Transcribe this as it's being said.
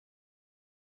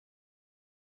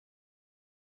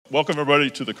welcome everybody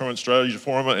to the current strategy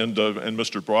forum, and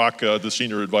Mr. Brock, the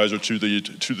senior advisor to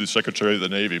the Secretary of the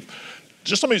Navy.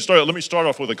 Just let me start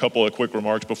off with a couple of quick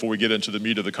remarks before we get into the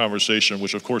meat of the conversation,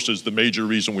 which of course is the major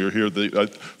reason we are here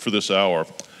for this hour.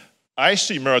 I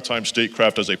see maritime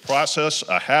statecraft as a process,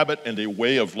 a habit, and a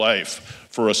way of life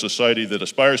for a society that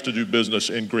aspires to do business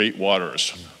in great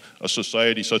waters, a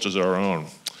society such as our own.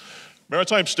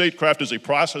 Maritime statecraft is a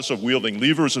process of wielding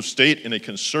levers of state in a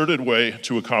concerted way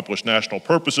to accomplish national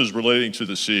purposes relating to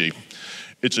the sea.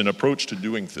 It's an approach to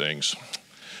doing things.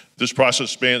 This process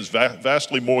spans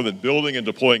vastly more than building and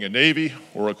deploying a Navy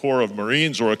or a Corps of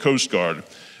Marines or a Coast Guard.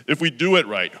 If we do it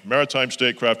right, maritime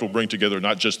statecraft will bring together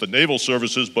not just the naval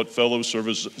services, but fellow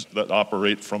services that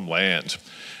operate from land.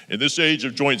 In this age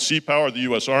of joint sea power, the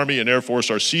U.S. Army and Air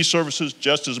Force are sea services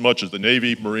just as much as the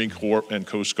Navy, Marine Corps, and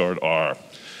Coast Guard are.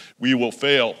 We will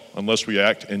fail unless we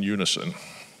act in unison.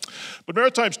 But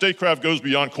maritime statecraft goes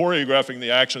beyond choreographing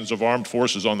the actions of armed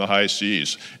forces on the high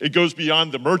seas. It goes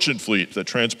beyond the merchant fleet that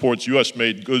transports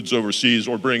U.S.-made goods overseas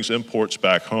or brings imports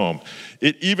back home.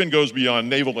 It even goes beyond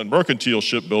naval and mercantile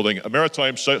shipbuilding, a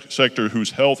maritime sector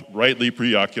whose health rightly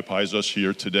preoccupies us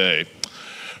here today.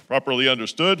 Properly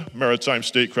understood, maritime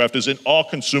statecraft is an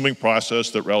all-consuming process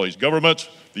that rallies government,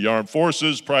 the armed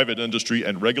forces, private industry,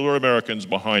 and regular Americans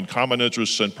behind common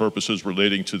interests and purposes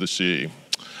relating to the sea.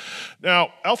 Now,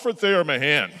 Alfred Thayer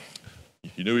Mahan,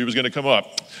 you knew he was going to come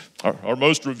up, our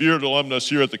most revered alumnus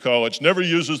here at the college, never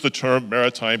uses the term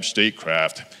maritime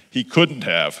statecraft. He couldn't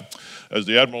have. As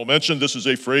the Admiral mentioned, this is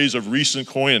a phrase of recent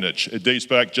coinage. It dates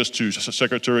back just to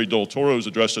Secretary Del Toro's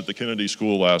address at the Kennedy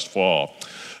School last fall.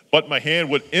 But Mahan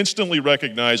would instantly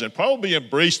recognize and probably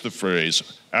embrace the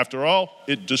phrase. After all,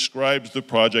 it describes the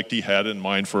project he had in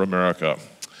mind for America.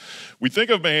 We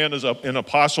think of Mahan as an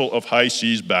apostle of high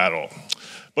seas battle.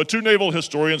 But two naval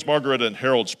historians, Margaret and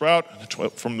Harold Sprout,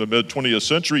 from the mid-20th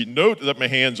century, note that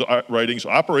Mahan's writings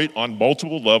operate on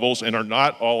multiple levels and are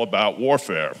not all about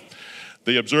warfare.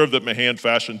 They observe that Mahan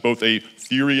fashioned both a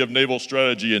theory of naval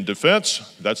strategy and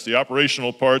defense, that's the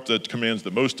operational part that commands the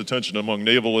most attention among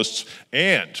navalists,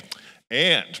 and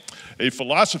a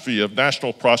philosophy of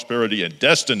national prosperity and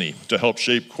destiny to help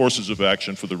shape courses of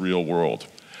action for the real world.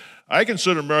 I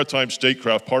consider maritime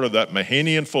statecraft part of that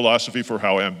Mahanian philosophy for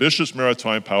how ambitious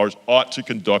maritime powers ought to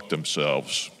conduct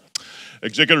themselves.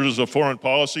 Executors of foreign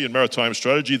policy and maritime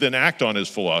strategy then act on his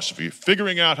philosophy,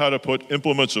 figuring out how to put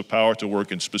implements of power to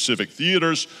work in specific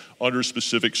theaters under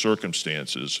specific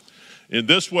circumstances. In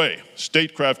this way,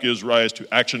 statecraft gives rise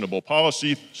to actionable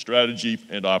policy, strategy,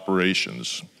 and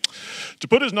operations. To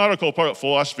put his nautical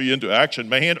philosophy into action,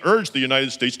 Mahan urged the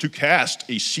United States to cast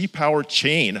a sea power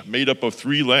chain made up of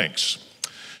 3 links.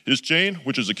 His chain,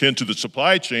 which is akin to the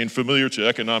supply chain familiar to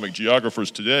economic geographers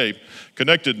today,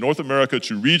 connected North America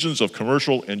to regions of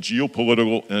commercial and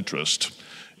geopolitical interest.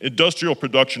 Industrial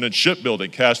production and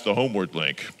shipbuilding cast the homeward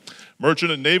link.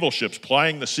 Merchant and naval ships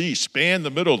plying the sea span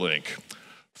the middle link.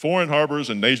 Foreign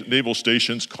harbors and naval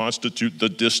stations constitute the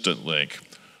distant link.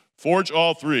 Forge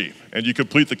all 3, and you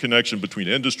complete the connection between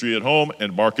industry at home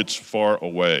and markets far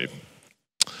away.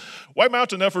 Why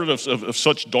mount an effort of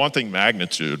such daunting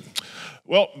magnitude?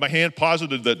 Well, Mahan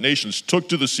posited that nations took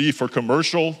to the sea for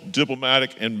commercial,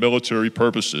 diplomatic, and military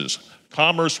purposes.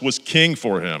 Commerce was king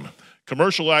for him.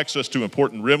 Commercial access to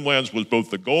important rimlands was both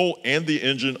the goal and the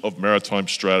engine of maritime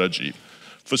strategy.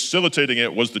 Facilitating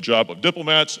it was the job of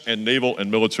diplomats and naval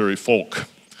and military folk.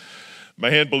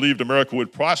 Mahan believed America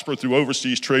would prosper through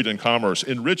overseas trade and commerce,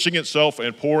 enriching itself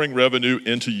and pouring revenue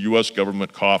into U.S.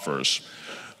 government coffers.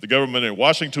 The government in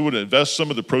Washington would invest some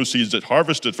of the proceeds it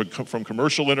harvested from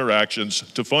commercial interactions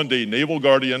to fund a naval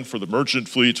guardian for the merchant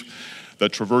fleet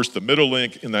that traversed the middle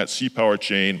link in that sea power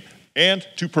chain and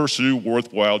to pursue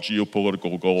worthwhile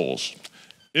geopolitical goals.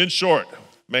 In short,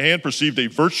 Mahan perceived a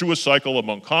virtuous cycle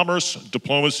among commerce,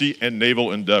 diplomacy, and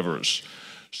naval endeavors.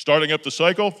 Starting up the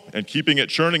cycle and keeping it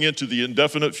churning into the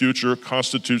indefinite future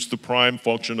constitutes the prime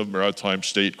function of maritime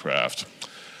statecraft.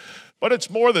 But it's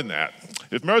more than that.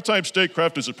 If maritime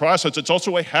statecraft is a process, it's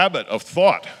also a habit of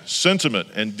thought, sentiment,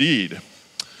 and deed.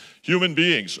 Human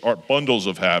beings are bundles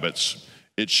of habits.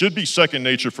 It should be second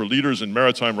nature for leaders in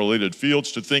maritime-related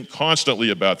fields to think constantly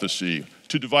about the sea,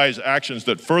 to devise actions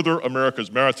that further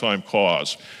America's maritime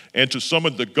cause, and to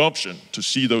summon the gumption to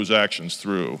see those actions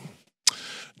through.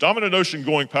 Dominant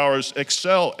ocean-going powers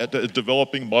excel at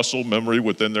developing muscle memory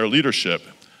within their leadership.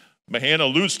 Mahan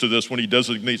alludes to this when he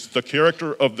designates the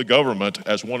character of the government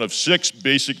as one of 6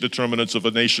 basic determinants of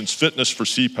a nation's fitness for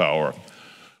sea power.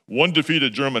 One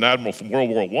defeated German admiral from World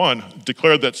War I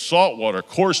declared that salt water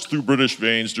coursed through British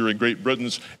veins during Great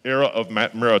Britain's era of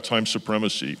maritime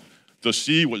supremacy. The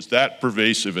sea was that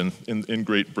pervasive in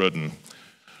Great Britain.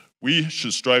 We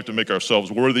should strive to make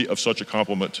ourselves worthy of such a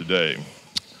compliment today.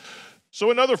 So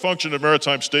another function of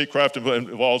maritime statecraft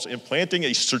involves implanting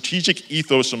a strategic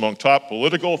ethos among top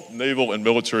political, naval, and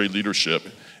military leadership.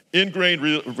 Ingrained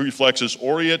reflexes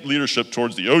orient leadership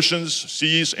towards the oceans,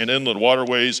 seas, and inland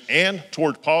waterways, and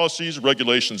toward policies,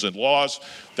 regulations, and laws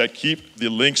that keep the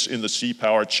links in the sea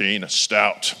power chain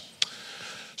stout.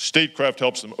 Statecraft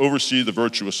helps them oversee the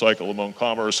virtuous cycle among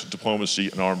commerce, diplomacy,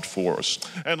 and armed force.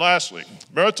 And lastly,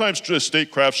 maritime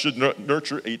statecraft should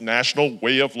nurture a national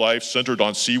way of life centered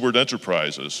on seaward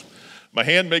enterprises.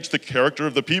 Mahan makes the character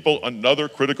of the people another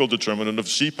critical determinant of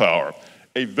sea power.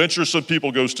 A venturesome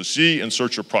people goes to sea in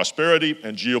search of prosperity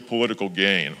and geopolitical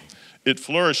gain. It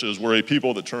flourishes where a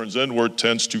people that turns inward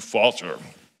tends to falter.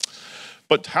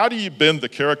 But how do you bend the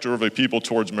character of a people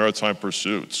towards maritime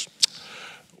pursuits?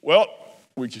 Well,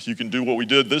 you can do what we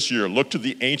did this year, look to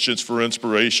the ancients for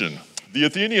inspiration. The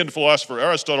Athenian philosopher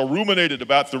Aristotle ruminated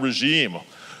about the regime,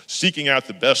 seeking out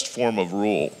the best form of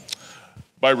rule.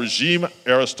 By regime,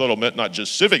 Aristotle meant not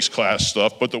just civics class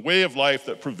stuff, but the way of life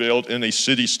that prevailed in a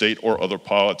city-state or other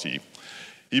polity.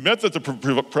 He meant that the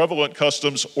prevalent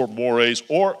customs or mores,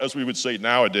 or as we would say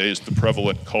nowadays, the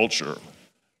prevalent culture.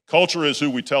 Culture is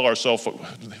who we tell ourselves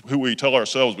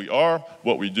we are,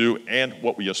 what we do, and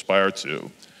what we aspire to.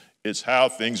 It's how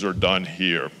things are done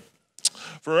here.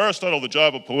 For Aristotle, the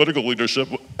job of political leadership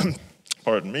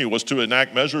was to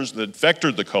enact measures that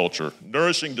vectored the culture,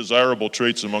 nourishing desirable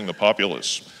traits among the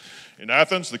populace. In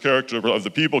Athens, the character of the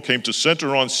people came to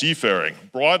center on seafaring,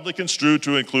 broadly construed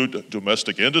to include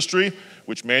domestic industry,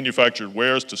 which manufactured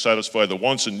wares to satisfy the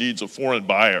wants and needs of foreign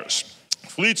buyers,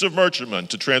 fleets of merchantmen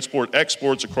to transport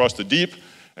exports across the deep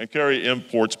and carry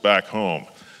imports back home,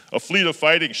 a fleet of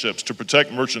fighting ships to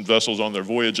protect merchant vessels on their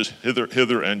voyages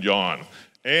hither and yon,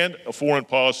 and a foreign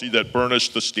policy that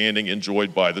burnished the standing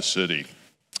enjoyed by the city.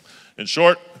 In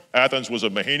short, Athens was a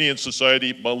Mahanian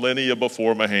society millennia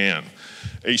before Mahan.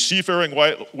 A seafaring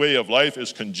way of life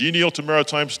is congenial to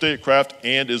maritime statecraft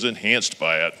and is enhanced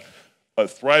by it. A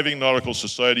thriving nautical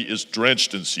society is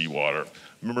drenched in seawater.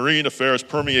 Marine affairs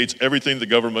permeates everything the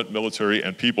government, military,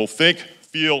 and people think,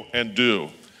 feel, and do.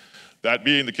 That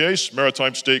being the case,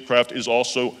 maritime statecraft is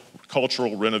also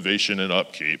cultural renovation and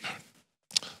upkeep.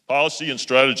 Policy and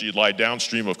strategy lie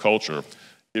downstream of culture.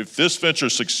 If this venture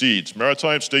succeeds,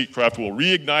 maritime statecraft will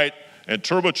reignite and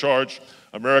turbocharge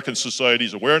American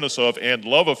society's awareness of and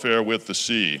love affair with the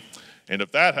sea. And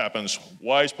if that happens,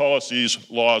 wise policies,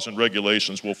 laws, and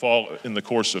regulations will fall in the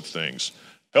course of things,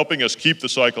 helping us keep the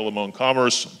cycle among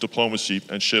commerce, diplomacy,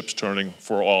 and ships turning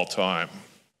for all time.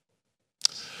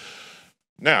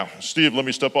 Now, Steve, let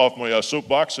me step off my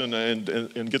soapbox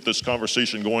and get this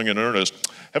conversation going in earnest.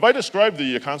 Have I described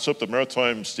the concept of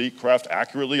maritime statecraft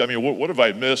accurately? I mean, what have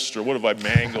I missed or what have I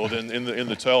mangled in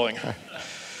the telling?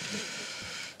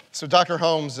 So, Dr.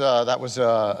 Holmes, that was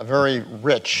a very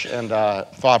rich and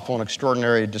thoughtful and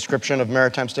extraordinary description of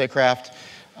maritime statecraft.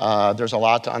 There's a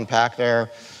lot to unpack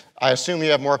there. I assume you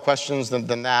have more questions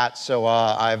than that, so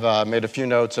I've made a few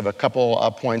notes of a couple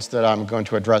points that I'm going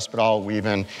to address, but I'll weave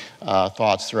in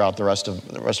thoughts throughout the rest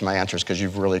of my answers because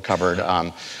you've really covered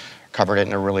it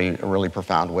in a really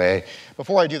profound way.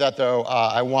 Before I do that, though,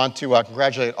 I want to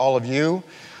congratulate all of you.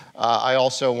 I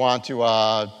also want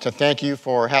to thank you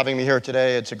for having me here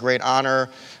today. It's a great honor.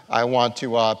 I want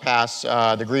to pass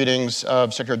the greetings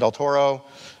of Secretary Del Toro.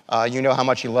 You know how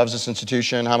much he loves this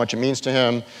institution, how much it means to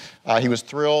him. He was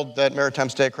thrilled that maritime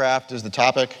statecraft is the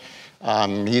topic.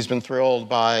 He's been thrilled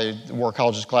by War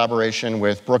College's collaboration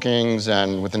with Brookings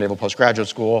and with the Naval Postgraduate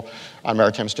School on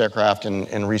maritime statecraft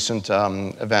in recent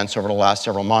events over the last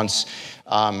several months.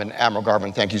 And Admiral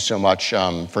Garvin, thank you so much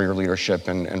for your leadership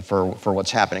and for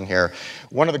what's happening here.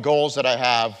 One of the goals that I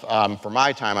have for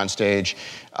my time on stage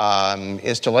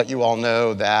is to let you all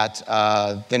know that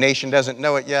the nation doesn't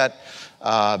know it yet,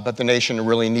 but the nation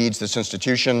really needs this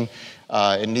institution.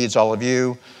 It needs all of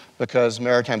you, because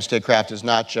maritime statecraft is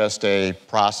not just a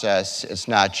process, it's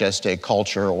not just a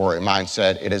culture or a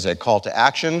mindset, it is a call to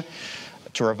action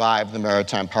to revive the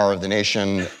maritime power of the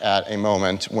nation at a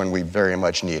moment when we very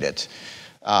much need it.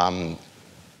 To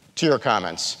your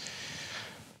comments,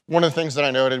 one of the things that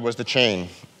I noted was the chain,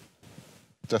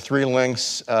 the three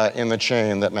links in the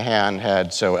chain that Mahan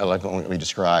had so eloquently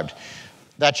described.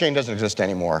 That chain doesn't exist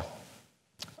anymore.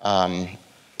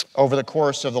 Over the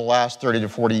course of the last 30 to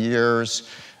 40 years,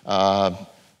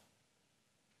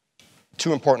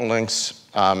 two important links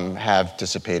have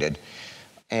dissipated.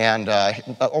 And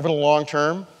over the long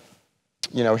term,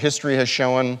 history has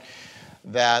shown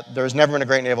that there's never been a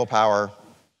great naval power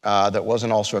that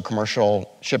wasn't also a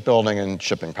commercial shipbuilding and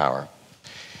shipping power.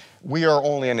 We are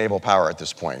only a naval power at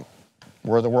this point.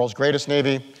 We're the world's greatest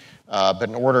Navy, but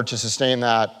in order to sustain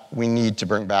that, we need to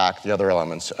bring back the other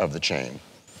elements of the chain.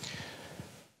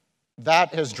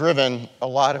 That has driven a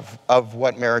lot of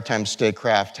what maritime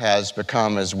statecraft has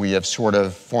become as we have sort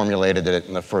of formulated it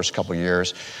in the first couple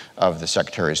years of the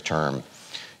Secretary's term.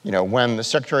 You know, when the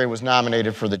Secretary was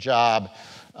nominated for the job,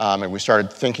 and we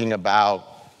started thinking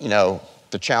about, you know,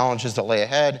 the challenges that lay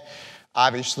ahead,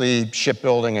 obviously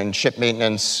shipbuilding and ship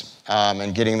maintenance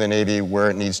and getting the Navy where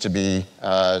it needs to be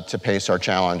to pace our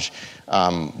challenge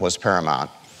was paramount.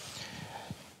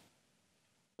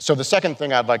 So the second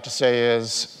thing I'd like to say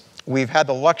is we've had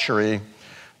the luxury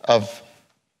of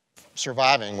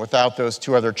surviving without those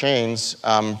two other chains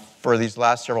for these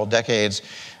last several decades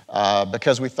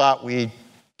because we thought we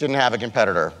didn't have a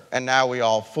competitor. And now we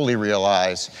all fully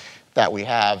realize that we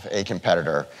have a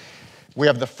competitor. We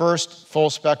have the first full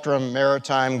spectrum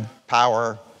maritime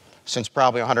power since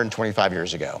probably 125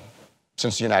 years ago,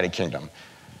 since the United Kingdom.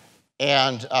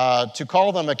 And to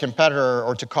call them a competitor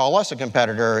or to call us a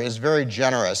competitor is very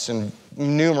generous in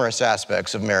numerous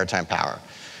aspects of maritime power,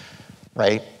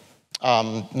 right?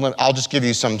 I'll just give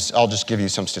you some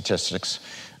statistics.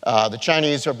 The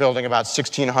Chinese are building about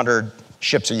 1,600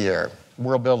 ships a year.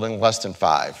 We're building less than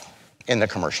 5 in the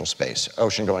commercial space,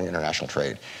 ocean-going international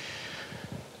trade.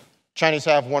 Chinese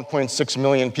have 1.6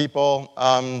 million people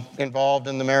involved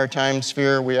in the maritime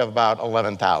sphere. We have about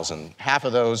 11,000. Half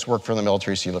of those work for the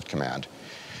Military Sea Lift Command.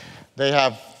 They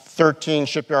have 13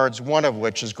 shipyards, one of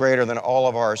which is greater than all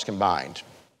of ours combined.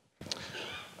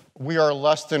 We are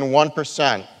less than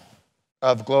 1%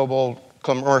 of global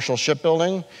commercial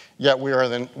shipbuilding, yet we are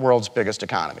the world's biggest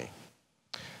economy.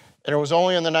 And it was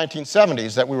only in the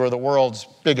 1970s that we were the world's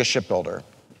biggest shipbuilder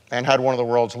and had one of the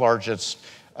world's largest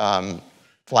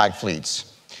flag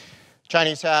fleets.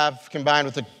 Chinese have, combined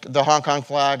with the Hong Kong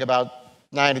flag, about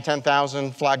 9,000 to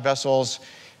 10,000 flag vessels.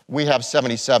 We have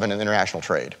 77 in international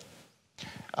trade.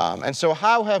 And so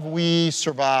how have we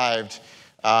survived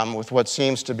with what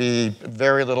seems to be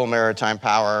very little maritime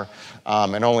power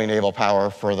and only naval power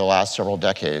for the last several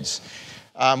decades?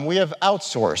 We have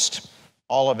outsourced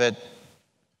all of it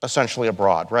essentially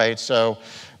abroad, right? So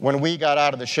when we got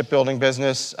out of the shipbuilding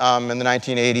business in the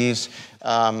 1980s,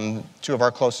 two of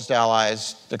our closest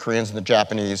allies, the Koreans and the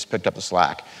Japanese, picked up the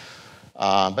slack.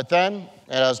 But then,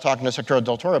 and I was talking to Secretary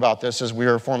Del Toro about this as we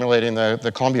were formulating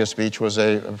the Columbia speech, was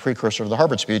a precursor to the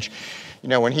Harvard speech. You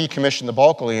know, when he commissioned the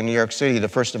Bulkley in New York City, the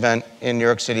first event in New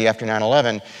York City after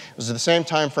 9/11, it was at the same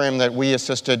time frame that we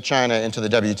assisted China into the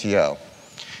WTO.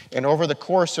 And over the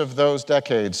course of those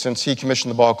decades, since he commissioned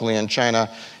the Bulkley and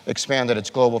China expanded its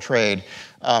global trade,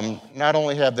 not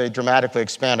only have they dramatically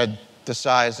expanded the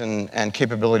size and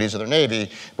capabilities of their Navy,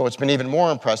 but what's been even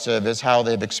more impressive is how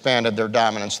they've expanded their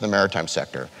dominance in the maritime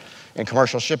sector. In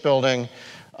commercial shipbuilding,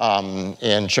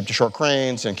 in ship-to-shore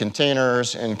cranes, in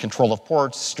containers, in control of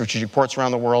ports, strategic ports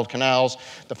around the world, canals,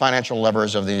 the financial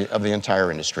levers of the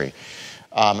entire industry.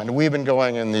 And we've been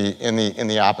going in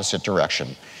the opposite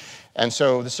direction. And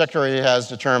so the Secretary has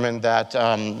determined that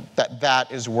that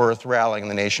is worth rallying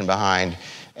the nation behind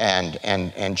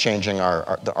and changing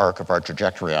the arc of our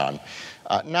trajectory on.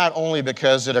 Not only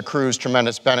because it accrues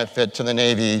tremendous benefit to the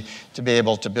Navy to be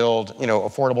able to build, you know,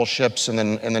 affordable ships in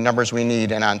the numbers we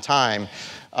need and on time,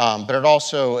 but it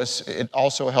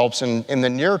also helps in the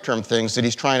near-term things that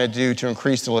he's trying to do to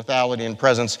increase the lethality and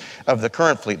presence of the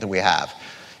current fleet that we have.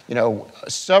 You know,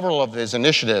 several of these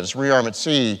initiatives, Rearm at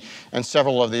Sea, and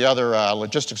several of the other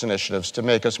logistics initiatives to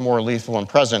make us more lethal and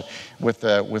present with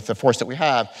the force that we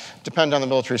have, depend on the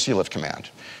Military Sea Lift Command.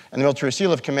 And the Military Sea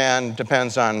Lift Command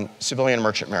depends on civilian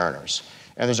merchant mariners.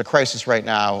 And there's a crisis right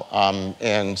now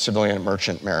in civilian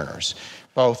merchant mariners,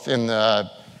 both in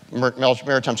the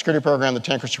Maritime Security Program, the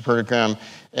Tanker Security Program,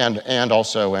 and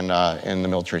also in the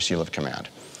Military Sea Lift Command.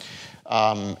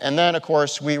 And then, of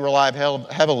course, we rely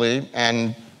heavily,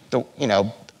 and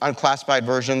the unclassified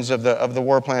versions of the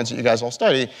war plans that you guys all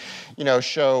study,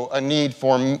 show a need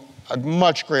for a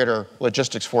much greater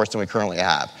logistics force than we currently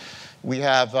have. We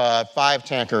have 5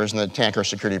 tankers in the Tanker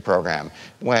Security Program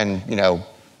when,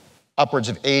 upwards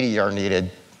of 80 are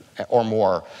needed or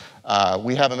more.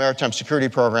 We have a Maritime Security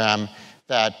Program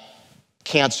that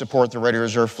can't support the Ready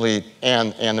Reserve Fleet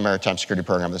and the Maritime Security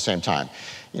Program at the same time.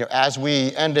 As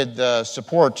we ended the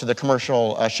support to the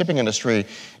commercial shipping industry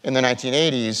in the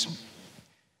 1980s,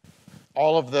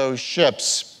 all of those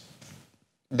ships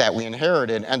that we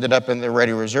inherited ended up in the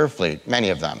Ready Reserve Fleet, many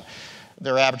of them.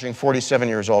 They're averaging 47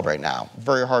 years old right now.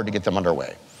 Very hard to get them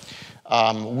underway.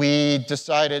 We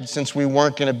decided, since we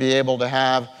weren't going to be able to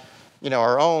have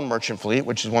our own merchant fleet,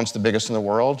 which is once the biggest in the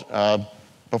world,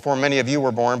 before many of you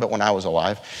were born, but when I was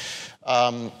alive,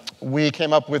 we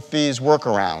came up with these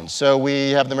workarounds. So we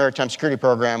have the Maritime Security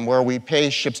Program where we pay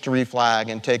ships to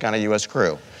reflag and take on a U.S.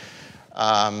 crew.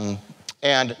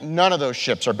 And none of those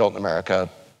ships are built in America.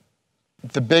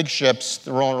 The big ships,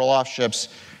 the roll and roll off ships,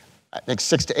 I think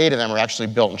 6 to 8 of them are actually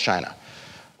built in China.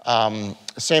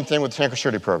 Same thing with the Tanker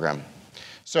Security Program.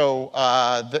 So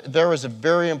there is a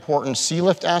very important sea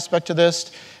lift aspect to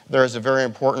this. There is a very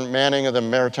important manning of the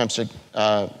Maritime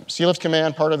Sea Lift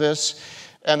Command part of this.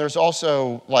 And there's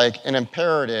also like an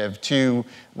imperative to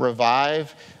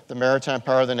revive the maritime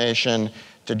power of the nation,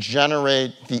 to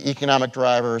generate the economic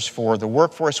drivers for the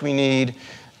workforce we need,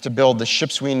 to build the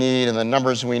ships we need and the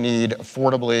numbers we need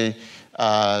affordably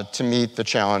to meet the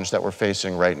challenge that we're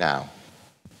facing right now.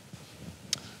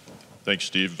 Thanks,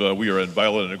 Steve. We are in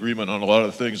violent agreement on a lot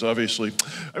of things, obviously.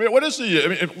 I mean,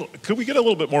 could we get a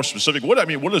little bit more specific? What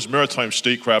does maritime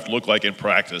statecraft look like in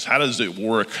practice? How does it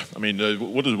work? I mean,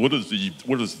 what is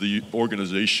the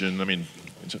organization? I mean,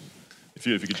 if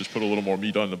you could just put a little more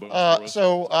meat on the bone for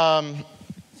us.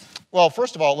 Well,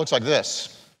 first of all, it looks like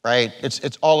this, right?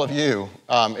 It's all of you.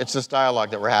 It's this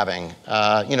dialogue that we're having.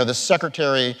 The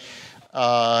secretary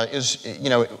is,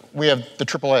 we have the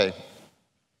AAA.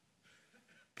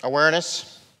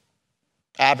 Awareness,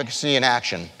 advocacy, and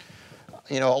action.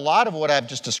 A lot of what I've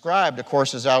just described, of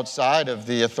course, is outside of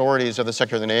the authorities of the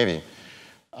Secretary of the Navy.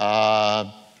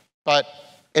 But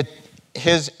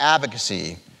his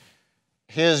advocacy,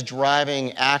 his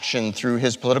driving action through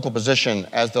his political position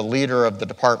as the leader of the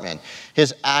department,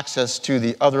 his access to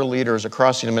the other leaders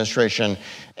across the administration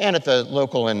and at the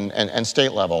local and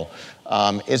state level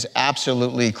is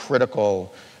absolutely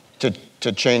critical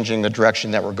to changing the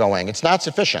direction that we're going. It's not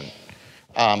sufficient,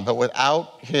 but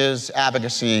without his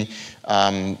advocacy,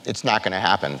 it's not going to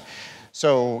happen.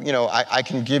 So, I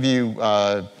can give you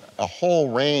a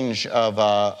whole range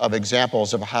of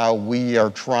examples of how we are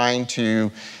trying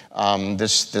to,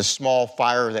 this small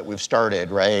fire that we've started,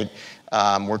 right?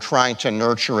 We're trying to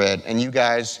nurture it. And you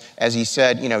guys, as he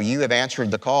said, you have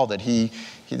answered the call that he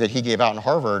gave out in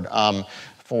Harvard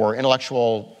for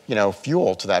intellectual,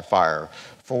 fuel to that fire,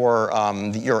 for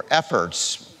your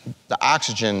efforts, the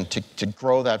oxygen to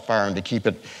grow that fire and to keep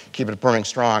it burning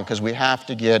strong, because we have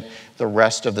to get the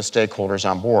rest of the stakeholders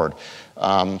on board.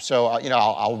 So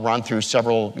I'll run through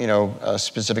several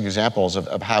specific examples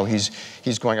of how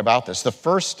he's going about this. The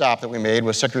first stop that we made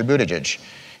was Secretary Buttigieg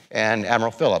and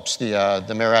Admiral Phillips, the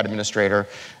MARAD administrator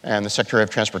and the Secretary of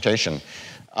Transportation,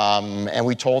 and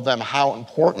we told them how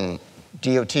important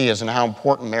DOT is and how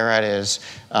important MARAD is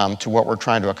to what we're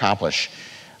trying to accomplish.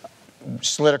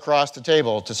 Slid across the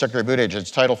table to Secretary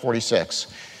Buttigieg, Title 46.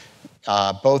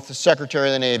 Both the Secretary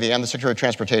of the Navy and the Secretary of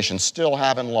Transportation still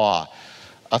have in law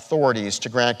authorities to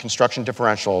grant construction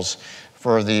differentials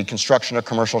for the construction of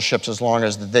commercial ships as long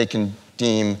as they can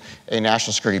deem a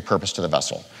national security purpose to the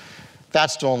vessel.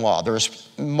 That's still in law. There's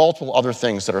multiple other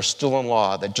things that are still in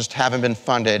law that just haven't been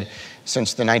funded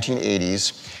since the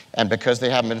 1980s. And because they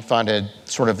haven't been funded,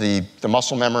 sort of the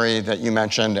muscle memory that you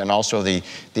mentioned and also the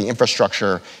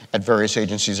infrastructure at various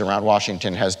agencies around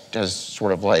Washington has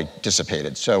sort of like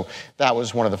dissipated. So that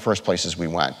was one of the first places we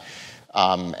went.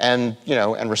 And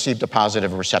received a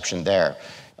positive reception there.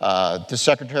 The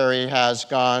Secretary has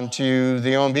gone to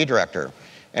the OMB director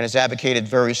and has advocated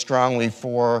very strongly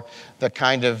for the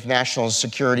kind of national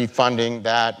security funding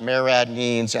that MARAD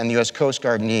needs and the U.S. Coast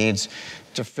Guard needs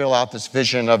to fill out this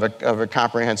vision of a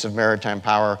comprehensive maritime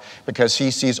power, because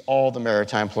he sees all the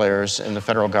maritime players in the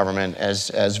federal government as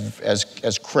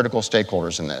critical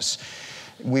stakeholders in this.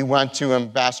 We went to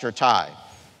Ambassador Tai,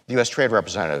 the U.S. Trade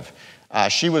Representative.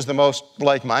 She was the most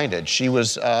like-minded. She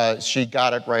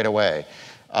got it right away.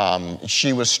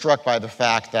 She was struck by the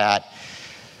fact that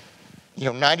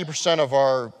 90% of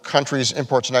our country's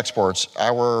imports and exports,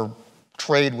 our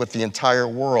trade with the entire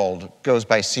world goes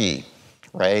by sea,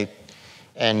 right?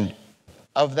 And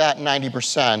of that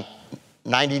 90%,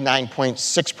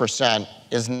 99.6%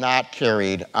 is not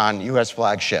carried on U.S.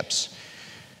 flag ships.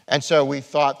 And so we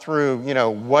thought through,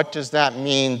 what does that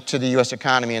mean to the U.S.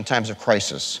 economy in times of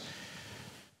crisis,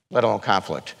 let alone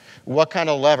conflict? What kind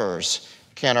of levers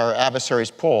can our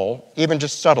adversaries pull, even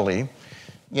just subtly,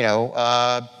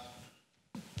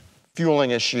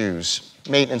 fueling issues,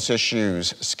 maintenance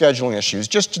issues, scheduling issues,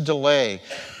 just to delay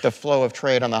the flow of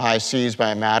trade on the high seas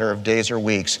by a matter of days or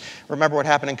weeks. Remember what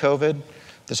happened in COVID?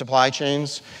 The supply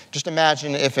chains? Just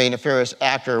imagine if a nefarious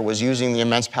actor was using the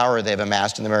immense power they've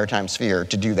amassed in the maritime sphere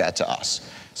to do that to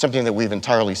us, something that we've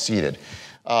entirely ceded.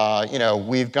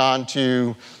 We've gone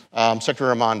to Secretary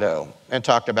Raimondo, and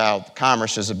talked about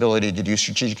Commerce's ability to do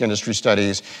strategic industry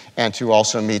studies and to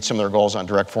also meet some of their goals on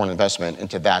direct foreign investment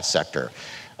into that sector.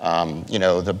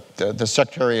 The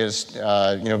Secretary has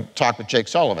talked with Jake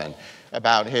Sullivan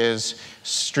about his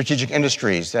strategic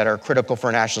industries that are critical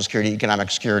for national security, economic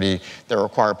security, that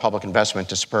require public investment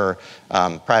to spur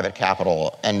private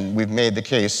capital. And we've made the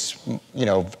case,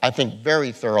 I think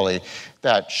very thoroughly,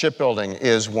 that shipbuilding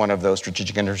is one of those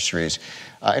strategic industries.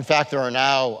 In fact, there are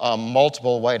now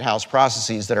multiple White House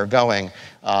processes that are going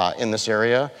in this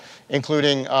area,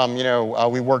 including,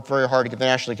 we worked very hard to get the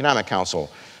National Economic Council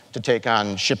to take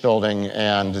on shipbuilding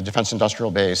and the defense industrial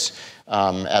base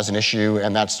as an issue,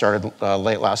 and that started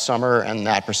late last summer, and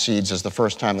that proceeds as the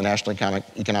first time the National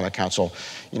Economic Council,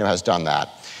 has done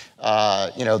that.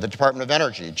 The Department of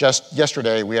Energy. Just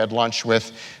yesterday, we had lunch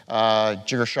with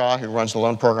Jigar Shah, who runs the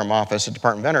Loan Program Office at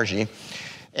Department of Energy,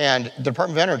 and the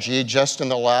Department of Energy, just in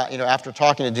the after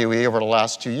talking to DOE over the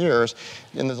last 2 years,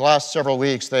 in the last several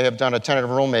weeks, they have done a tentative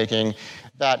rulemaking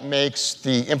that makes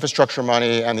the infrastructure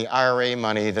money and the IRA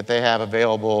money that they have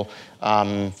available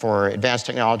for advanced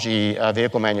technology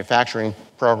vehicle manufacturing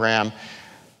program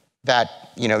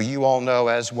that you all know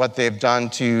as what they've done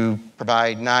to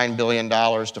provide $9 billion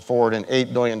to Ford and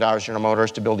 $8 billion to General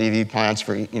Motors to build EV plants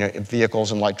for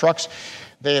vehicles and light trucks.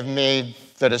 They have made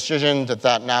the decision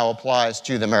that now applies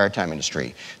to the maritime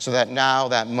industry, so that now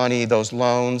that money, those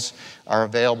loans, are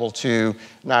available to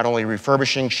not only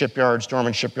refurbishing shipyards,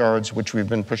 dormant shipyards, which we've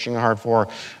been pushing hard for,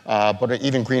 but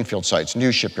even greenfield sites,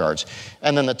 new shipyards.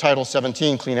 And then the Title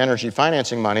 17 clean energy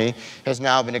financing money has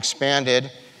now been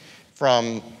expanded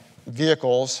from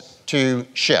vehicles to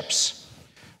ships,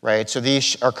 right? So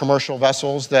these are commercial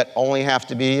vessels that only have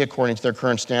to be, according to their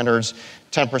current standards,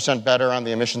 10% better on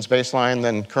the emissions baseline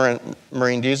than current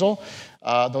marine diesel.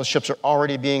 Those ships are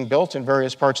already being built in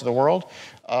various parts of the world.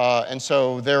 And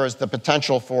so there is the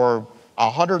potential for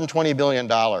 $120 billion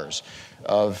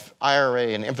of IRA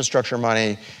and infrastructure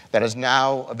money that is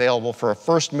now available for a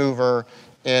first mover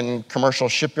in commercial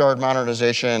shipyard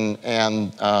modernization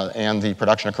and the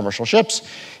production of commercial ships.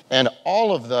 And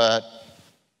all of that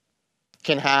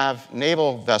can have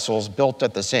naval vessels built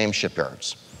at the same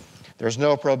shipyards. There's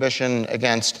no prohibition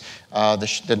against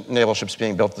the naval ships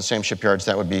being built at the same shipyards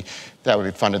that would be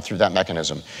funded through that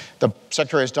mechanism. The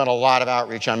Secretary has done a lot of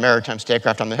outreach on maritime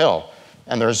statecraft on the Hill.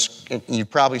 And you've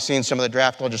probably seen some of the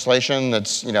draft legislation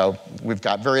that's, we've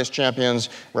got various champions.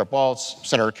 Rep. Waltz,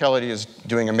 Senator Kelly is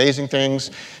doing amazing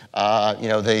things. A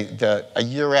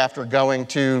year after going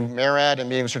to MARAD and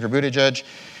meeting with Secretary Buttigieg,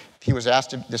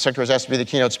 the Secretary was asked to be the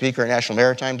keynote speaker at National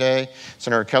Maritime Day.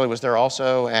 Senator Kelly was there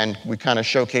also, and we kind of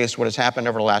showcased what has happened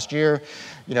over the last year.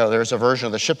 There's a version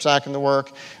of the SHIPS Act in the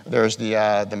work. There's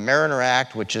the Mariner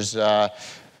Act, which is the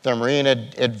marine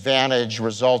advantage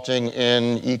resulting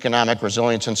in economic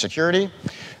resilience and security.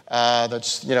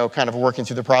 That's kind of working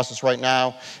through the process right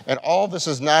now. And all of this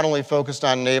is not only focused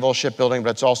on naval shipbuilding, but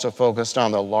it's also focused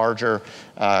on the larger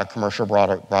commercial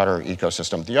broader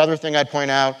ecosystem. The other thing I'd point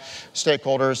out,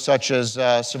 stakeholders such as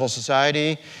civil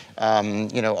society,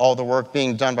 all the work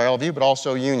being done by all of you, but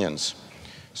also unions.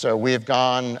 So we have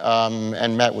gone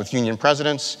and met with union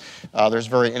presidents. There's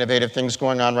very innovative things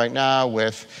going on right now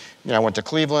with, I went to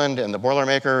Cleveland, and the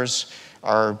Boilermakers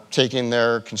are taking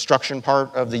their construction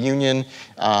part of the union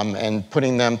and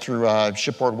putting them through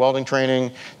shipboard welding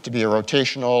training to be a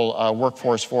rotational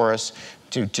workforce for us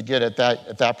to get at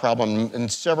that problem. And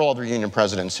several other union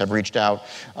presidents have reached out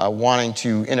wanting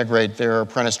to integrate their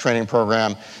apprentice training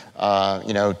program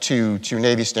to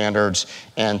Navy standards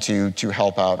and to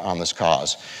help out on this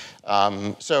cause.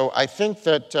 So I think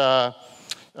that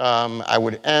I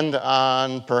would end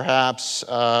on perhaps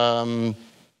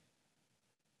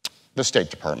the State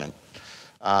Department.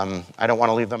 I don't want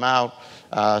to leave them out.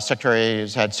 Secretary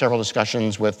has had several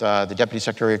discussions with the Deputy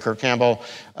Secretary, Kurt Campbell,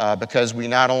 because we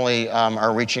not only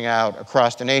are reaching out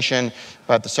across the nation,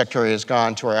 but the Secretary has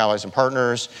gone to our allies and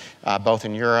partners, both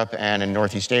in Europe and in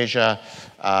Northeast Asia,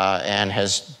 and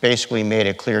has basically made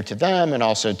it clear to them and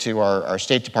also to our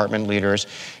State Department leaders,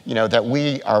 that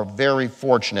we are very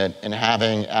fortunate in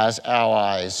having as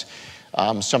allies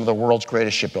some of the world's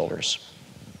greatest shipbuilders.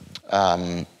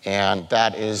 And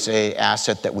that is an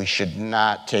asset that we should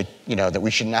not take, that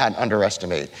we should not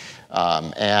underestimate.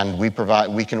 And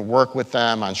we can work with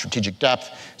them on strategic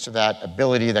depth so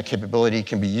that capability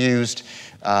can be used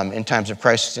in times of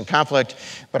crisis and conflict,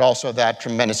 but also that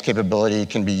tremendous capability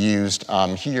can be used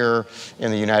here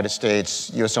in the United States,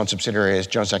 U.S.-owned subsidiaries,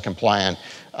 Jones Act compliant,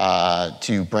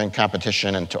 to bring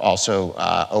competition and to also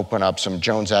open up some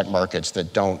Jones Act markets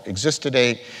that don't exist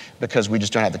today, because we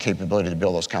just don't have the capability to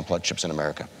build those complex ships in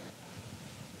America.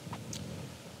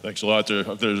 Thanks a lot.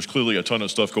 There's clearly a ton of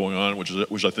stuff going on,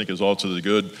 which I think is all to the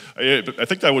good. I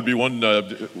think that would be one.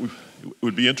 It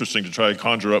would be interesting to try and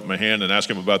conjure up Mahan and ask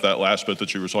him about that last bit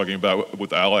that you were talking about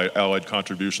with allied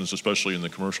contributions, especially in the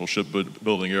commercial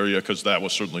shipbuilding area, because that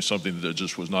was certainly something that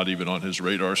just was not even on his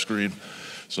radar screen.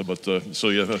 So,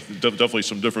 yeah, definitely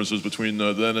some differences between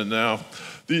then and now.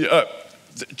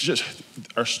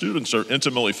 Our students are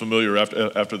intimately familiar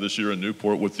after this year in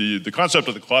Newport with the concept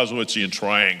of the Clausewitzian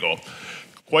triangle.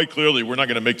 Quite clearly, we're not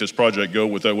going to make this project go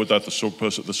without the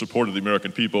support of the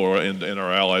American people and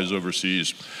our allies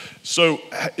overseas. So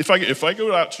if I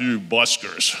go out to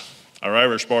Buskers, our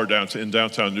Irish bar in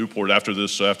downtown Newport after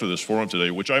this forum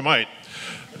today, which I might,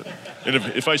 and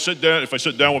if I sit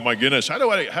down with my Guinness, how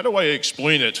do I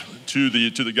explain it to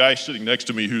the guy sitting next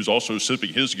to me who's also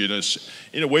sipping his Guinness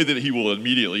in a way that he will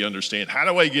immediately understand? How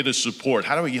do I get his support?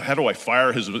 How do I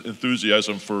fire his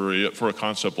enthusiasm for a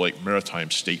concept like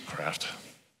maritime statecraft?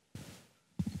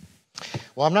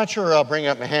 Well, I'm not sure bringing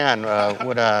up Mahan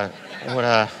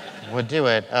would do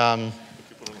it.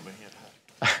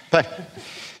 But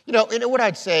what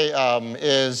I'd say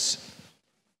is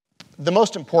the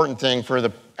most important thing for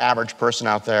the average person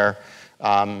out there,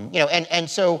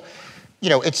 so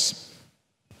it's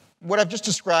what I've just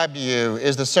described to you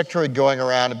is the Secretary going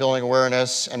around and building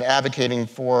awareness and advocating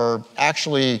for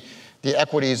actually the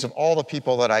equities of all the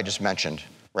people that I just mentioned,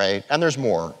 right? And there's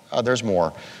more.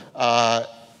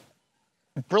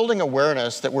 Building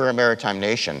awareness that we're a maritime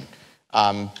nation.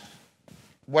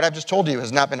 What I've just told you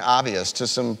has not been obvious to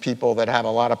some people that have a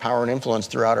lot of power and influence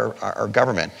throughout our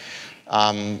government.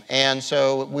 And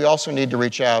so we also need to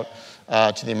reach out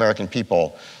to the American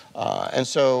people. And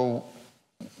so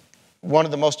one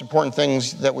of the most important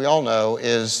things that we all know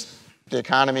is the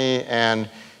economy and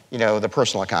the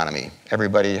personal economy,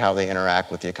 everybody, how they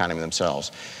interact with the economy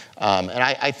themselves. And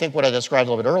I think what I described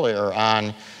a little bit earlier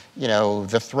on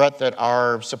the threat that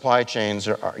our supply chains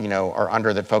are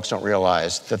under that folks don't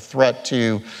realize, the threat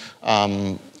to,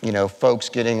 folks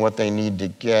getting what they need to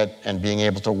get and being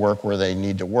able to work where they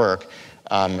need to work,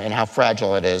 and how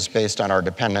fragile it is based on our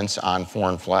dependence on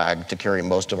foreign flag to carry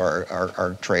most of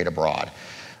our trade abroad.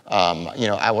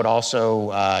 I would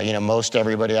also, most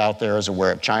everybody out there is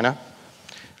aware of China.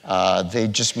 They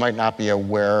just might not be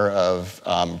aware of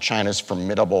China's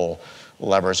formidable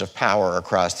levers of power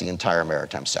across the entire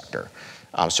maritime sector.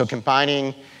 So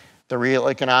combining the real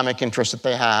economic interest that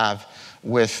they have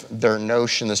with their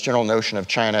notion, this general notion of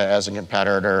China as a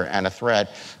competitor and a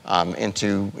threat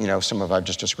into some of I've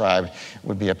just described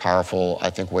would be a powerful,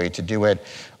 I think, way to do it.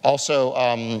 Also,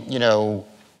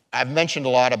 I've mentioned a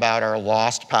lot about our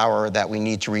lost power that we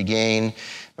need to regain,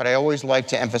 but I always like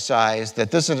to emphasize that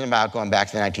this isn't about going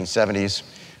back to the 1970s.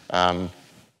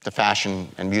 The fashion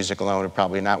and music alone would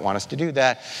probably not want us to do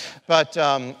that. But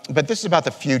this is about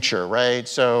the future, right?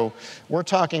 So we're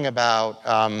talking about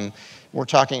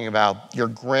your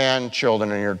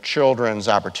grandchildren and your children's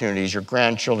opportunities, your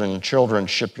grandchildren and children's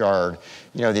shipyard,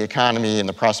 the economy and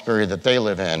the prosperity that they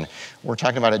live in. We're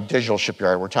talking about a digital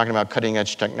shipyard. We're talking about cutting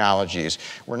edge technologies.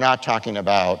 We're not talking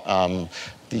about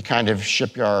the kind of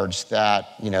shipyards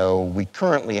that we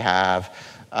currently have.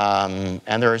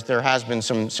 And there has been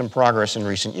some progress in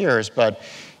recent years, but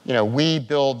we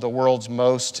build the world's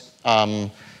most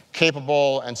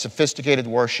capable and sophisticated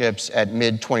warships at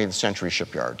mid-20th century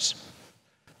shipyards,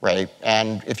 right?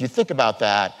 And if you think about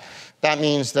that, that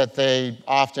means that they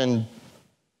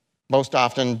most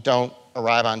often don't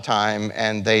arrive on time,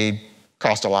 and they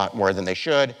cost a lot more than they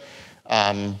should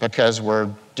because we're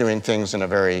doing things in a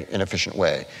very inefficient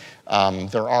way.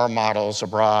 There are models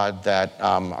abroad that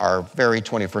are very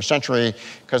 21st century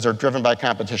because they're driven by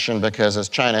competition, because as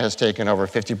China has taken over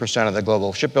 50% of the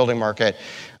global shipbuilding market,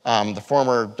 the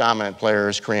former dominant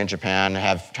players, Korea and Japan,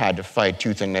 have had to fight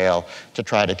tooth and nail to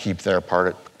try to keep their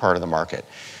part of the market.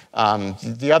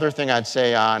 The other thing I'd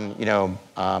say on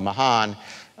Mahan,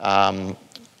 how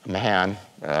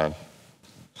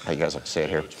you guys like to say it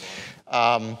here,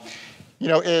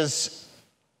 is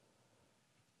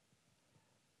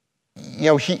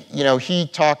he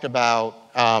talked about,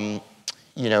 in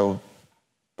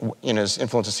his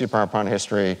Influence of Sea Power upon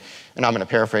History, and I'm going to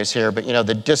paraphrase here, but,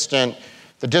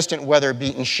 the distant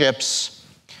weather-beaten ships,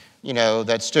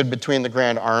 that stood between the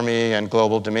Grand Army and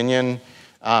global dominion,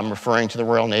 referring to the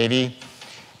Royal Navy.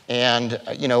 And,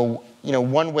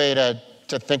 one way to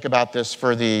think about this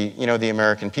for the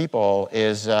American people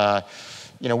is,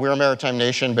 we're a maritime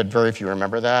nation, but very few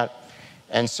remember that.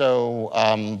 And so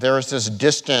there is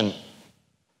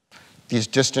these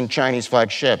distant Chinese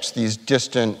flag ships, these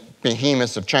distant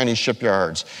behemoths of Chinese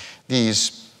shipyards,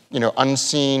 these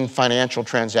unseen financial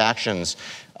transactions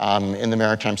in the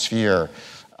maritime sphere.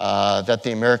 that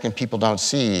the American people don't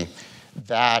see,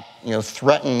 that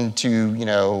threaten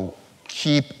to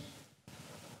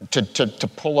to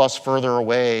pull us further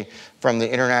away from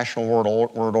the international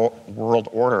world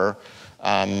order,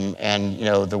 and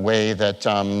the way that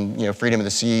freedom of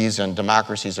the seas and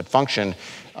democracies have functioned,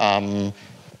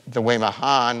 the way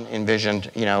Mahan envisioned.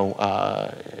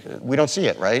 We don't see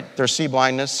it, right? There's sea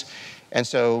blindness, and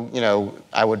so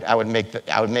I would make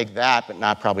that, but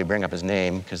not probably bring up his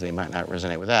name because they might not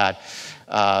resonate with that.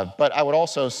 But I would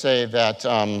also say that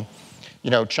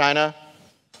China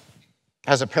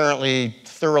has apparently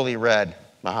thoroughly read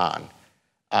Mahan.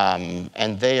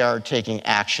 And they are taking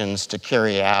actions to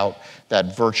carry out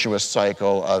that virtuous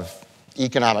cycle of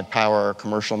economic power,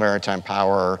 commercial maritime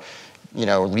power,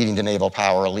 leading to naval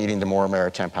power, leading to more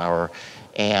maritime power.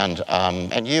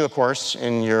 And you, of course,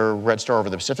 in your Red Star over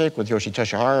the Pacific with Yoshi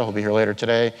Toshihara, who'll be here later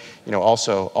today,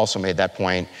 also made that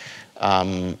point.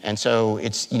 And so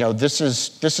it's, this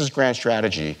is grand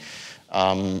strategy.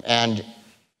 And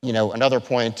another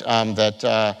point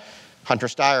that Hunter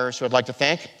Stiers, who I'd like to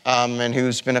thank, and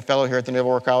who's been a fellow here at the Naval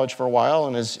War College for a while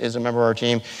and is a member of our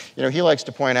team, he likes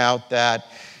to point out that,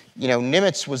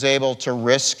 Nimitz was able to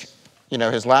risk,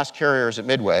 his last carriers at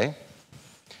Midway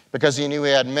because he knew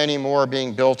he had many more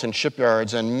being built in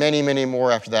shipyards and many, many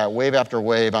more after that, wave after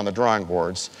wave on the drawing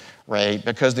boards, right,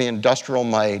 because the industrial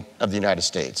might of the United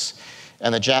States.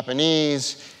 And the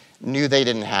Japanese knew they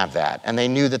didn't have that, and they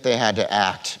knew that they had to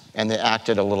act, and they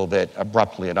acted a little bit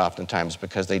abruptly at oftentimes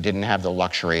because they didn't have the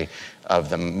luxury of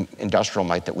the industrial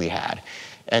might that we had.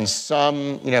 And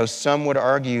some would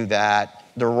argue that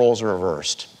the roles are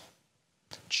reversed.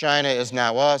 China is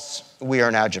now us, we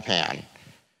are now Japan.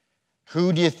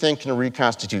 Who do you think can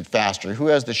reconstitute faster? Who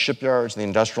has the shipyards, the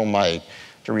industrial might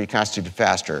to reconstitute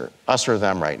faster, us or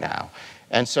them right now?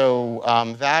 And so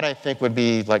that, I think, would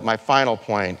be like my final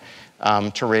point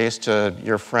to raise to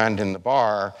your friend in the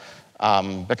bar,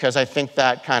 because I think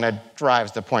that kind of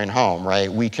drives the point home,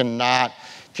 right? We cannot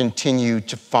continue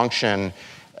to function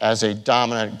as a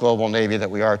dominant global Navy that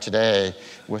we are today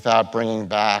without bringing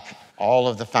back all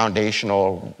of the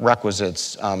foundational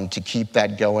requisites to keep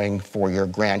that going for your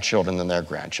grandchildren and their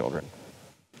grandchildren.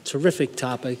 Terrific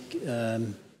topic,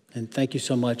 and thank you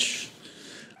so much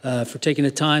for taking the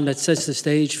time. That sets the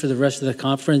stage for the rest of the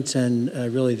conference and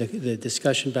really the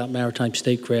discussion about maritime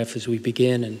statecraft as we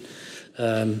begin,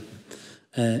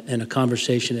 and a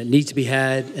conversation that needs to be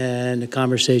had and a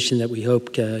conversation that we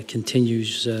hope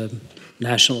continues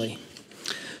nationally.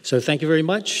 So thank you very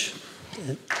much.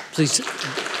 Please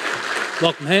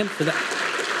welcome hand for that.